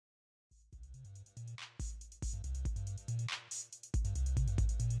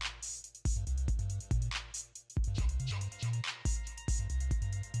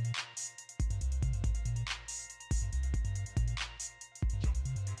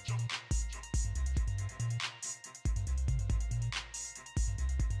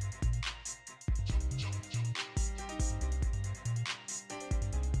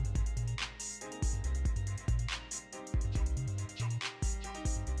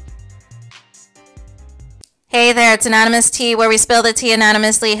Hey there, it's Anonymous Tea, where we spill the tea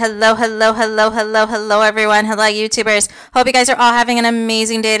anonymously. Hello, hello, hello, hello, hello, everyone. Hello, YouTubers. Hope you guys are all having an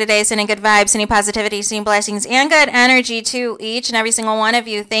amazing day today, sending good vibes, sending positivity, sending blessings, and good energy to each and every single one of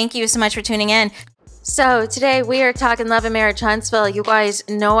you. Thank you so much for tuning in. So today we are talking love and marriage Huntsville. You guys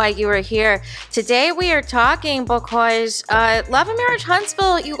know why you are here. Today we are talking because love and marriage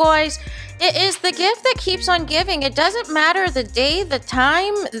Huntsville, you guys, it is the gift that keeps on giving. It doesn't matter the day, the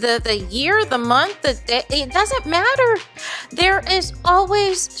time, the year, the month, the day. It doesn't matter. There is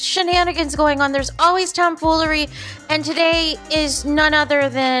always shenanigans going on. There's always tomfoolery. And today is none other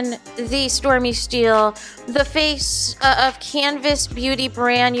than the STORMI STEELE, the face of Canvas beauty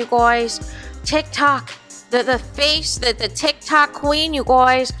brand, you guys. TikTok, the face, the TikTok queen, you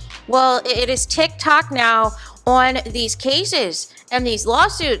guys. Well, it is TikTok now on these cases and these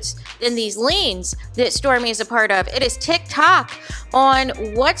lawsuits and these liens that STORMI is a part of. It is TikTok on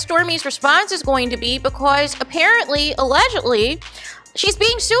what STORMI's response is going to be, because apparently, allegedly, she's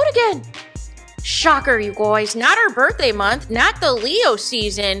being sued again. Shocker, you guys. Not her birthday month, not the Leo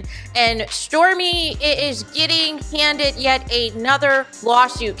season, and STORMI is getting handed yet another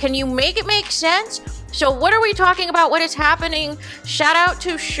lawsuit. Can you make it make sense? So what are we talking about? What is happening? Shout out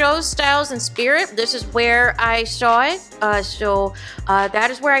to Shows, Styles, and Spirit. This is where I saw it. That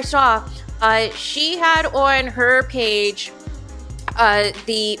is where I saw. She had on her page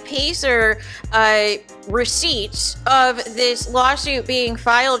the Pacer receipts of this lawsuit being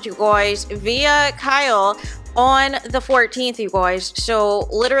filed, you guys, via Kyle on the 14th, you guys. So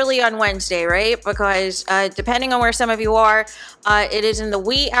literally on Wednesday, right? Because depending on where some of you are, it is in the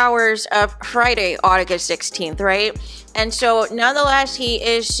wee hours of Friday, August 16th, right? And so nonetheless, he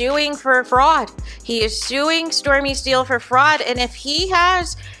is suing for fraud. He is suing STORMI STEELE for fraud. And if he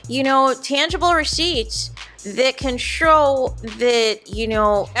has, you know, tangible receipts that can show that, you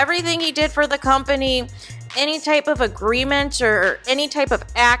know, everything he did for the company, any type of agreements or any type of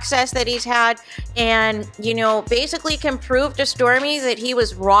access that he's had, and, you know, basically can prove to STORMI that he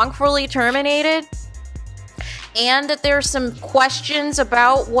was wrongfully terminated, and that there's some questions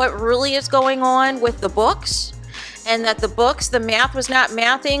about what really is going on with the books, and that the books, the math was not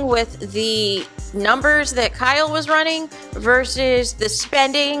mathing with the numbers that Kyle was running versus the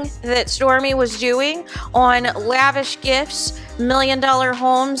spending that STORMI was doing on lavish gifts, million-dollar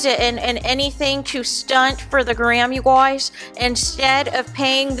homes, and anything to stunt for the gram, you guys. Instead of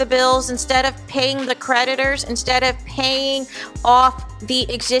paying the bills, instead of paying the creditors, instead of paying off the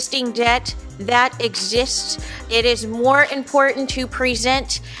existing debt that exists, it is more important to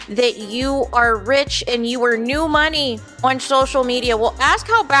present that you are rich and you are new money on social media. Well, ask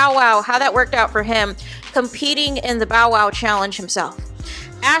how Bow Wow, how that worked out for him, competing in the Bow Wow challenge himself.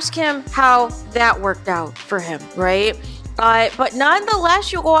 Ask him how that worked out for him, right? But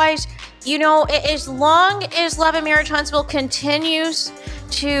nonetheless, you guys, you know, as long as Love and Marriage Huntsville continues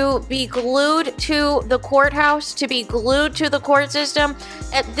to be glued to the courthouse, to be glued to the court system,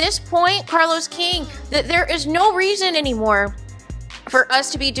 at this point, Carlos King, that there is no reason anymore for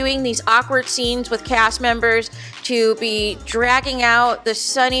us to be doing these awkward scenes with cast members, to be dragging out the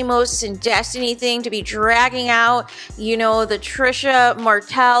Sunny, Moses, and Destiny thing, to be dragging out, you know, the Trisha,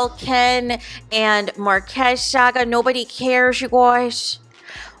 Martell, Ken, and Marquez saga. Nobody cares, you guys.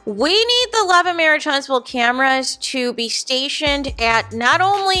 We need the Love and Marriage Huntsville cameras to be stationed at not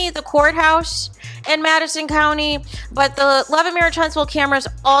only the courthouse in Madison County, but the Love and Marriage Huntsville cameras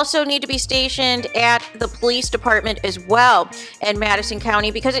also need to be stationed at the police department as well in Madison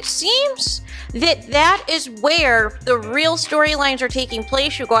County, because it seems that that is where the real storylines are taking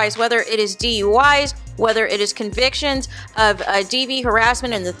place, you guys, whether it is DUIs, whether it is convictions of DV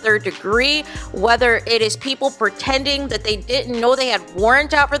harassment in the 3rd degree, whether it is people pretending that they didn't know they had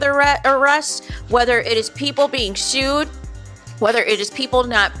warrant out for their arrests, whether it is people being sued, whether it is people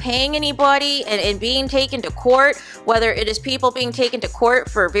not paying anybody and being taken to court, whether it is people being taken to court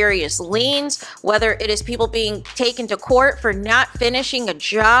for various liens, whether it is people being taken to court for not finishing a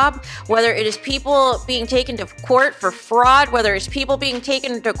job, whether it is people being taken to court for fraud, whether it's people being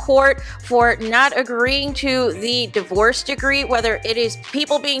taken to court for not agreeing to the divorce decree, whether it is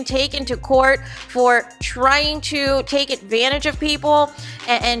people being taken to court for trying to take advantage of people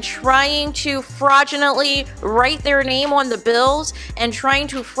and trying to fraudulently write their name on the bill, and trying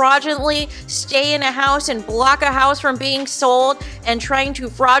to fraudulently stay in a house and block a house from being sold, and trying to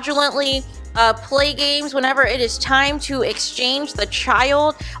fraudulently play games whenever it is time to exchange the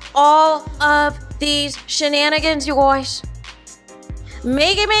child. All of these shenanigans, you guys.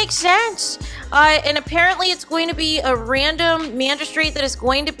 Make it make sense. And apparently it's going to be a random magistrate that is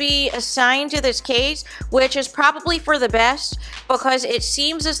going to be assigned to this case, which is probably for the best, because it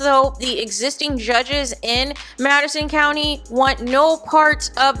seems as though the existing judges in Madison County want no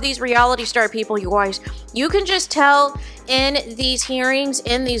parts of these reality star people, you guys. You can just tell in these hearings,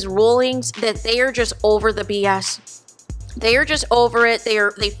 in these rulings, that they are just over the BS. They are just over it.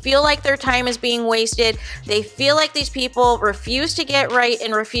 They feel like their time is being wasted. They feel like these people refuse to get right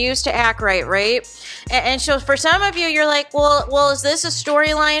and refuse to act right, right? And so for some of you, you're like, well, is this a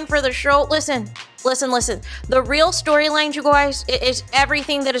storyline for the show? Listen. The real storyline, you guys, is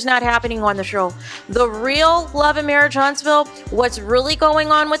everything that is not happening on the show. The real Love and Marriage Huntsville, what's really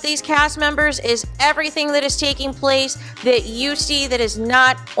going on with these cast members is everything that is taking place that you see that is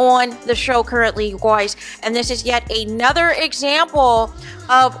not on the show currently, you guys. And this is yet another example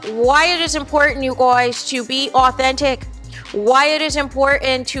of why it is important, you guys, to be authentic. Why it is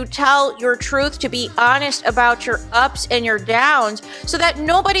important to tell your truth, to be honest about your ups and your downs, so that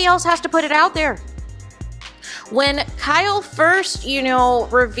nobody else has to put it out there. When Kyle first,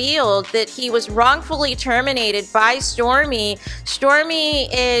 revealed that he was wrongfully terminated by STORMI, STORMI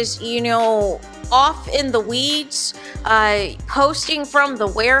is, off in the weeds, posting from the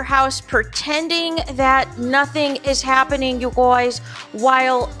warehouse, pretending that nothing is happening, you guys,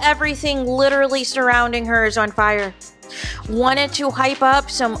 while everything literally surrounding her is on fire. Wanted to hype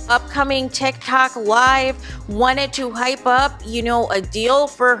up some upcoming TikTok live, wanted to hype up, a deal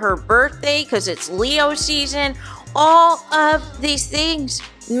for her birthday because it's Leo season, all of these things.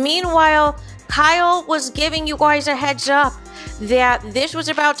 Meanwhile, Kyle was giving you guys a heads up that this was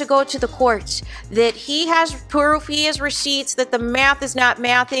about to go to the courts, that he has proof, he has receipts, that the math is not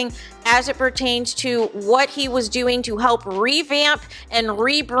mathing as it pertains to what he was doing to help revamp and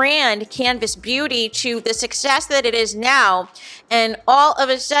rebrand Canvas Beauty to the success that it is now. And all of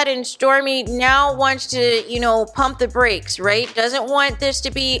a sudden, STORMI now wants to, pump the brakes, right? Doesn't want this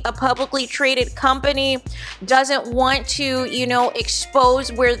to be a publicly traded company, doesn't want to,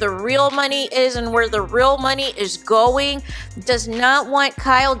 expose where the real money is and where the real money is going, does not want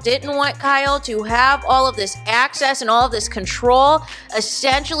Kyle, didn't want Kyle to have all of this access and all of this control.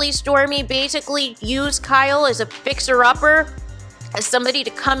 Essentially, STORMI basically used Kyle as a fixer-upper, as somebody to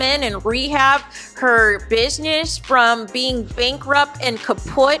come in and rehab her business from being bankrupt and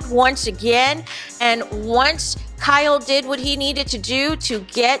kaput once again. And once Kyle did what he needed to do to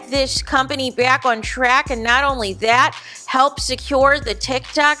get this company back on track, and not only that, help secure the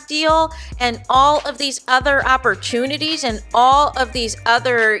TikTok deal and all of these other opportunities and all of these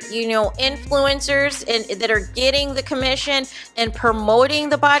other, influencers that are getting the commission and promoting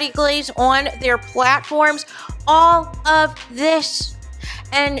the body glaze on their platforms, all of this.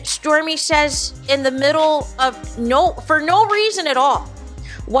 And STORMI says in the middle of for no reason at all,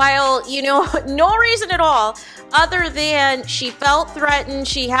 while, no reason at all, other than she felt threatened,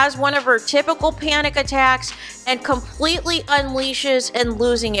 she has one of her typical panic attacks and completely unleashes and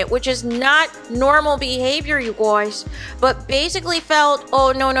losing it, which is not normal behavior, you guys, but basically felt,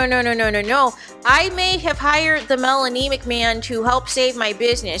 oh, no. I may have hired the melanemic man to help save my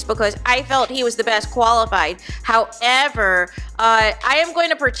business because I felt he was the best qualified. However, I am going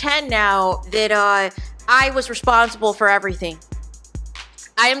to pretend now that I was responsible for everything.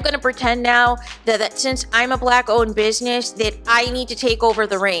 I am going to pretend now that since I'm a black-owned business, that I need to take over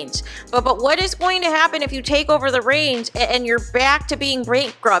the reins. But what is going to happen if you take over the reins and you're back to being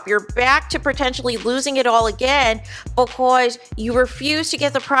bankrupt? You're back to potentially losing it all again because you refuse to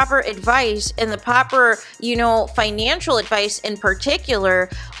get the proper advice and the proper, financial advice in particular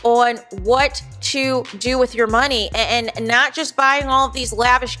on what to do with your money, and not just buying all of these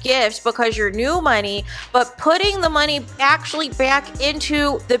lavish gifts because you're new money, but putting the money actually back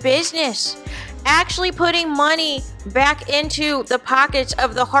into the business, actually putting money back into the pockets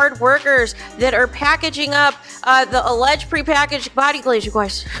of the hard workers that are packaging up the alleged prepackaged body glaze, you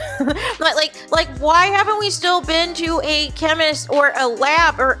guys. like why haven't we still been to a chemist or a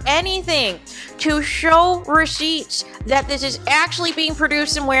lab or anything to show receipts that this is actually being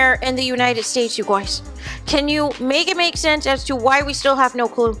produced somewhere in the United States, you guys? Can you make it make sense as to why we still have no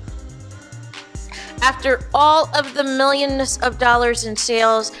clue? After all of the millions of dollars in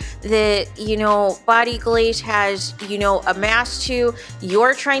sales that, Body Glaze has, amassed to,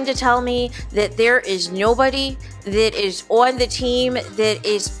 you're trying to tell me that there is nobody that is on the team that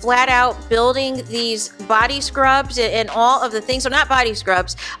is flat out building these body scrubs and all of the things. So not body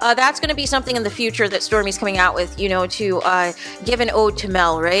scrubs. That's going to be something in the future that STORMI's coming out with, to give an ode to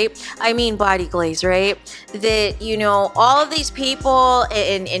Mel, right? I mean Body Glaze, right? That, all of these people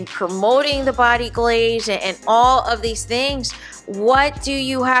in promoting the Body Glaze and all of these things, What do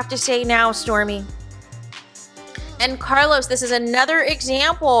you have to say now, Stormy? And Carlos, this is another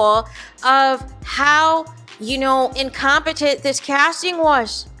example of how, you know, incompetent this casting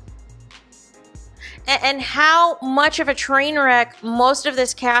was. And how much of a train wreck most of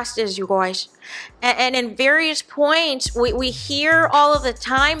this cast is, you guys. And in various points, we hear all of the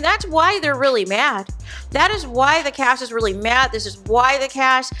time, that's why they're really mad. That is why the cast is really mad. This is why the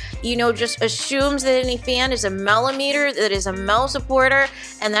cast, you know, just assumes that any fan is a millimeter, that is a Mel supporter.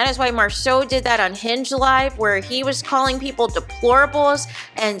 And that is why Marceau did that on Hinge Live, where he was calling people deplorables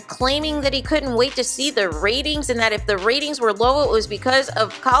and claiming that he couldn't wait to see the ratings, and that if the ratings were low, it was because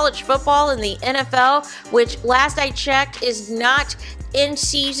of college football and the NFL, which last I checked is not in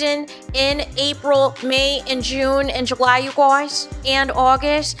season in April, May, and June, and July, you guys, and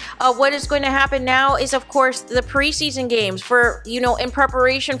August. What is going to happen now is, of course, the preseason games for, you know, in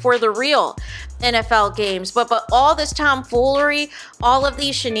preparation for the real NFL games. But all this tomfoolery, all of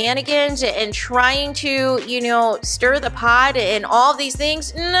these shenanigans, and trying to, you know, stir the pot and all these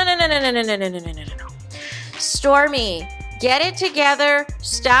things. No. Stormy, get it together.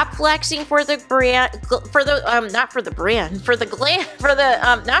 Stop flexing for the brand, not for the brand, for the glam,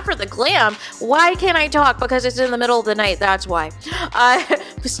 not for the glam. Why can't I talk? Because it's in the middle of the night. That's why.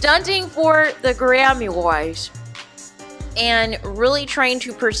 Stunting for the gram, you guys, and really trying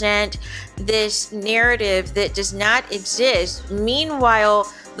to present this narrative that does not exist.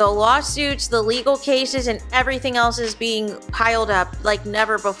 Meanwhile, the lawsuits, the legal cases, and everything else is being piled up like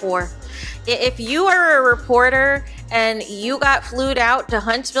never before. If you are a reporter and you got flued out to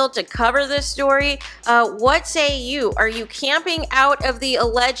Huntsville to cover this story, what say you? Are you camping out of the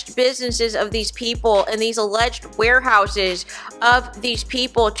alleged businesses of these people and these alleged warehouses of these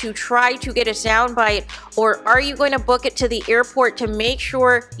people to try to get a soundbite? Or are you going to book it to the airport to make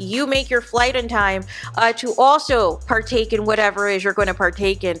sure you make your flight in time to also partake in whatever it is you're going to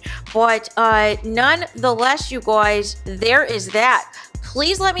partake in? But nonetheless, you guys, there is that.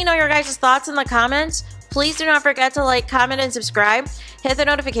 Please let me know your guys' thoughts in the comments. Please do not forget to like, comment, and subscribe. Hit the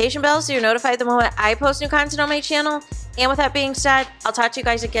notification bell so you're notified the moment I post new content on my channel. And with that being said, I'll talk to you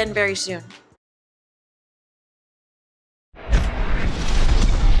guys again very soon.